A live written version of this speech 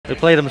They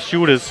play them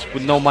shooters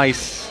with no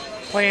mice.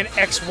 Playing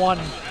X1.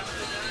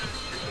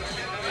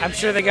 I'm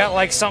sure they got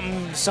like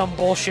some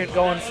bullshit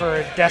going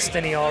for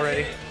Destiny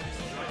already.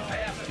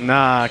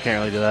 Nah, I can't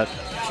really do that.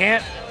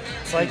 Can't?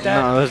 It's like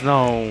that? No, there's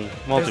no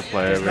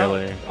multiplayer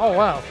really. No? Oh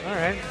wow,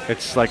 alright.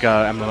 It's like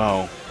a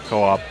MMO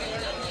co-op.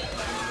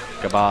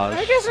 Garbage.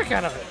 I guess I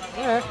kind of.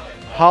 Yeah.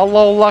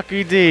 Hello,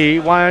 Lucky D.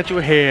 Why aren't you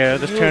here?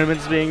 This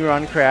tournament's being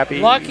run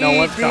crappy. Lucky no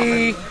one's D,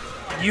 coming.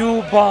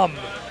 you bum.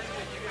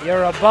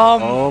 You're a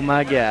bum. Oh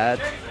my god.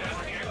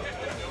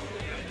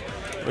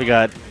 We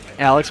got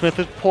Alex Smith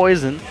with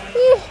poison.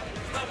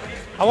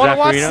 I want to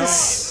watch Zaferino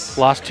this.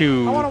 lost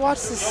to I want to watch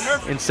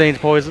this. Insane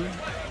Poison.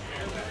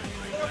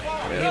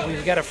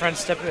 We've got a friend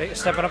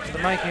stepping up to the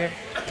mic here.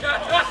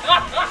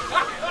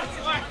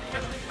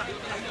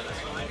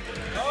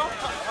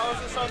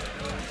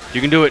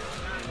 You can do it.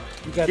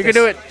 You can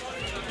do it.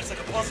 It's like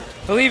a puzzle.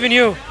 Believe in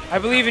you. I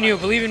believe in you.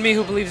 Believe in me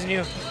who believes in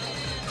you.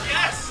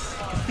 Yes!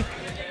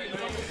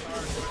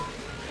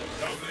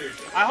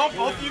 I hope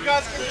both of you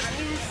guys can just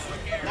lose.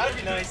 That'd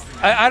be nice.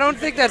 I don't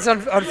think that's,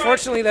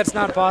 unfortunately, that's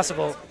not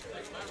possible.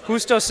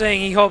 Justo's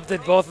saying he hoped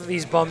that both of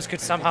these bums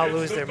could somehow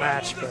lose their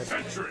match, but...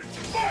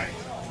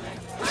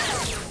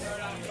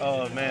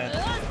 Oh, man.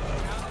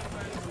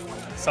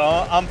 So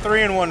I'm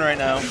 3-1 right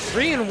now.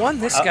 3-1,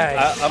 this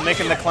guy. I'm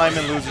making the climb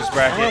and losers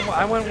bracket.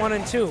 I went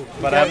 1-2.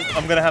 But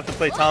I'm going to have to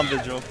play Tom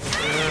Vigil.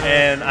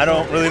 And I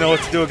don't really know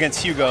what to do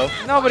against Hugo.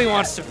 Nobody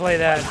wants to play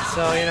that,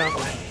 so, you know.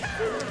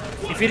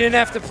 If you didn't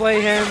have to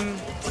play him...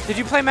 Did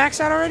you play Max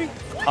Out already?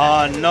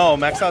 No,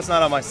 Max Out's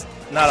not on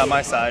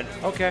my side.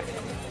 Okay.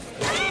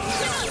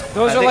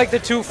 Those are like the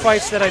two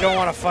fights that I don't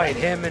want to fight,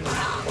 him and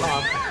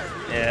Tom.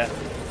 Yeah.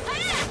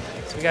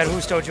 So we got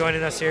Justo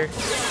joining us here.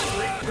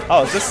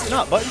 Oh, is this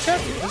not button check?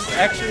 This is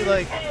actually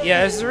like...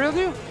 Yeah, this is the real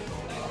deal.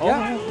 Oh,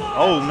 yeah.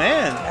 Oh,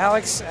 man.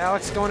 Alex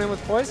going in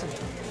with poison.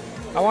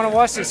 I want to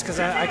watch this because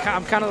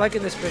I'm kind of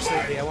liking this bitch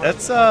lately.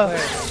 That's, well,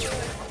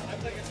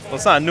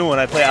 it's not a new one.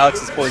 I play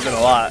Alex's poison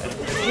a lot.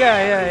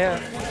 Yeah.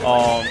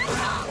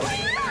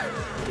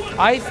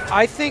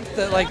 I think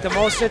that like the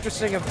most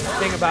interesting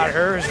thing about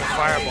her is the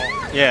fireball.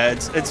 Yeah,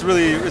 it's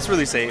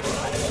really safe.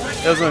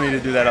 There's no need to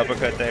do that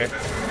uppercut there.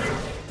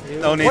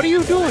 No need. What are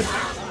you doing?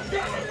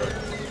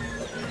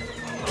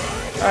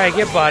 All right,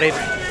 get bodied.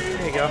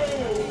 There you go.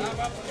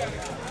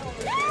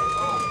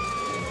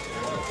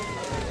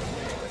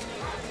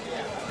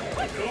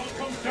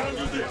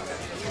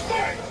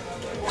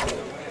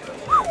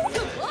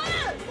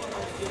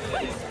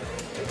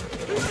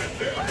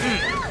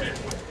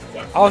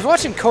 I was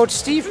watching Coach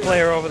Steve play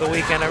her over the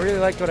weekend. I really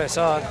liked what I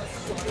saw.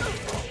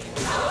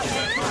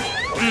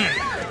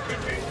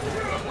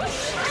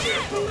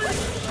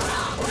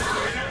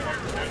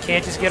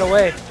 Can't just get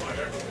away.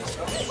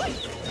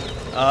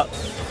 Bop.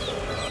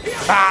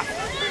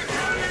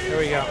 There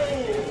we go.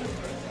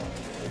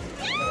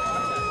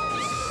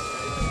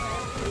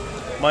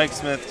 Mike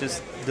Smith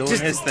just doing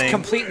his thing.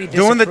 Completely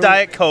doing the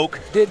Diet Coke.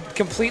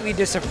 Completely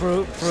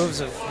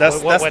disapproves of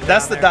that's what went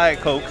that's down the there. Diet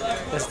Coke.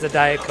 That's the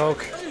Diet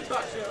Coke.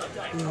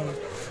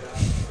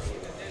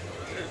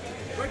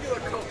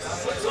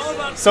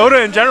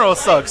 Soda in general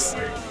sucks.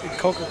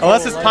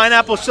 Unless it's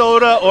pineapple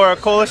soda or a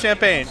cola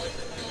champagne.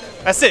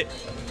 That's it.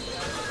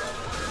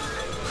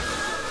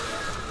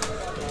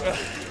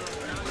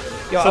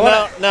 Yo, so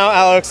now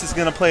Alex is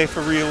gonna play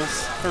for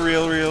reals, for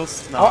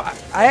reals. No. Oh,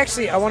 I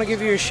want to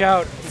give you a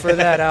shout for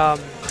that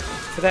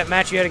for that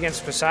match you had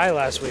against Pasai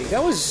last week.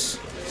 That was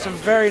some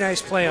very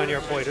nice play on your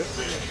part.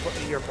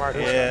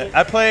 Yeah,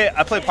 I play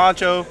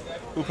Pancho,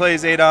 who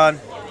plays Adon.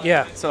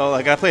 Yeah. So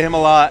like I play him a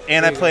lot,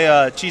 and I play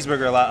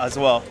Cheeseburger a lot as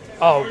well.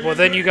 Oh well,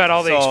 then you got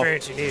all the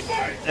experience you need.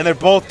 And they're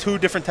both two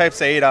different types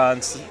of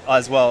Adons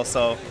as well.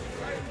 So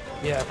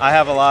yeah, I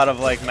have a lot of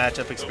like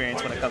matchup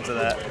experience when it comes to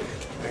that.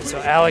 Right, so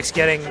Alex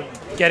getting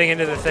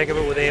into the thick of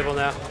it with Abel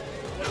now.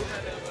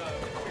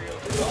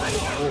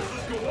 Ooh.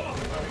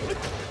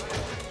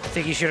 I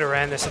think he should have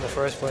ran this in the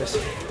first place.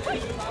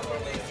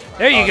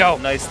 There you go.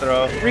 Nice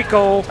throw.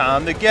 Rico.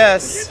 Time to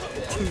guess.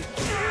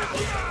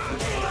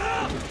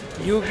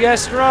 You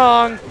guessed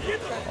wrong.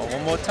 Oh,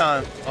 one more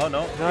time. Oh,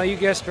 no. No, you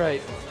guessed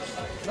right.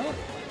 No.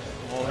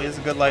 Well, he has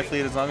a good life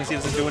lead as long as he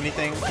doesn't do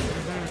anything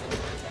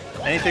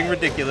anything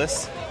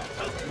ridiculous.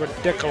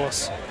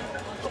 Ridiculous.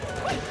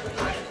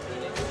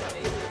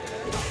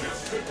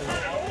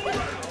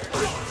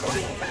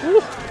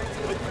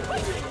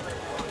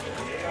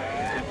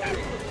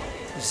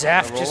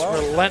 Zaf just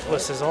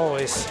relentless as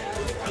always.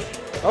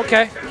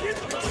 Okay.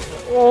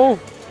 Oh.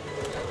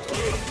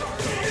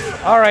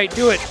 All right,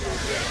 do it.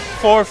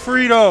 For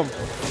freedom.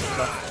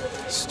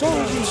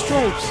 Stars and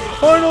stripes.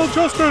 Final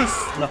justice.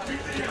 No.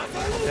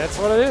 That's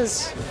what it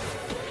is.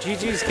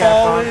 GG's,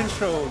 Ball Capcom. and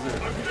shoulder.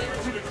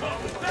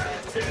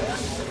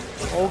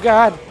 Oh,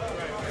 God.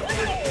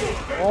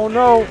 Oh,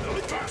 no.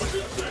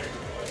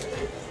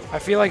 I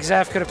feel like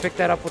Zaf could have picked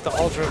that up with the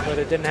Ultra, but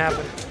it didn't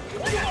happen.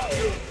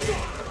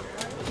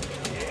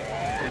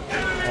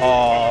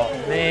 Oh,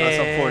 Man. that's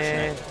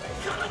unfortunate.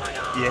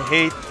 You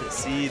hate to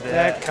see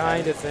that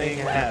kind of thing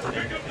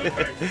happen.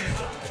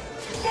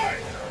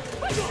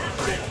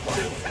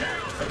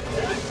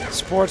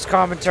 Sports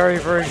commentary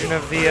version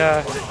of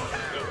the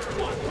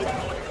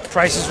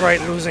Price is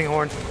Right losing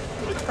horn.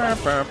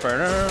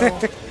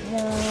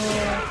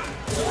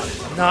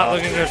 Not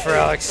looking good for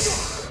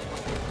Alex.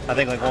 I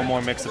think like one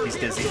more mix-up, he's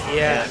dizzy.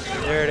 Yeah,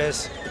 there it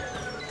is.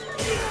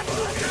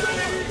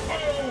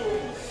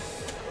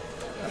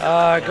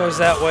 It goes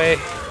that way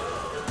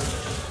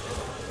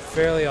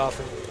fairly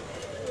often.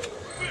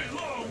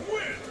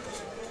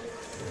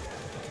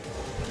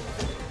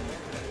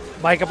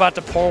 Mike about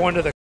to pour one to the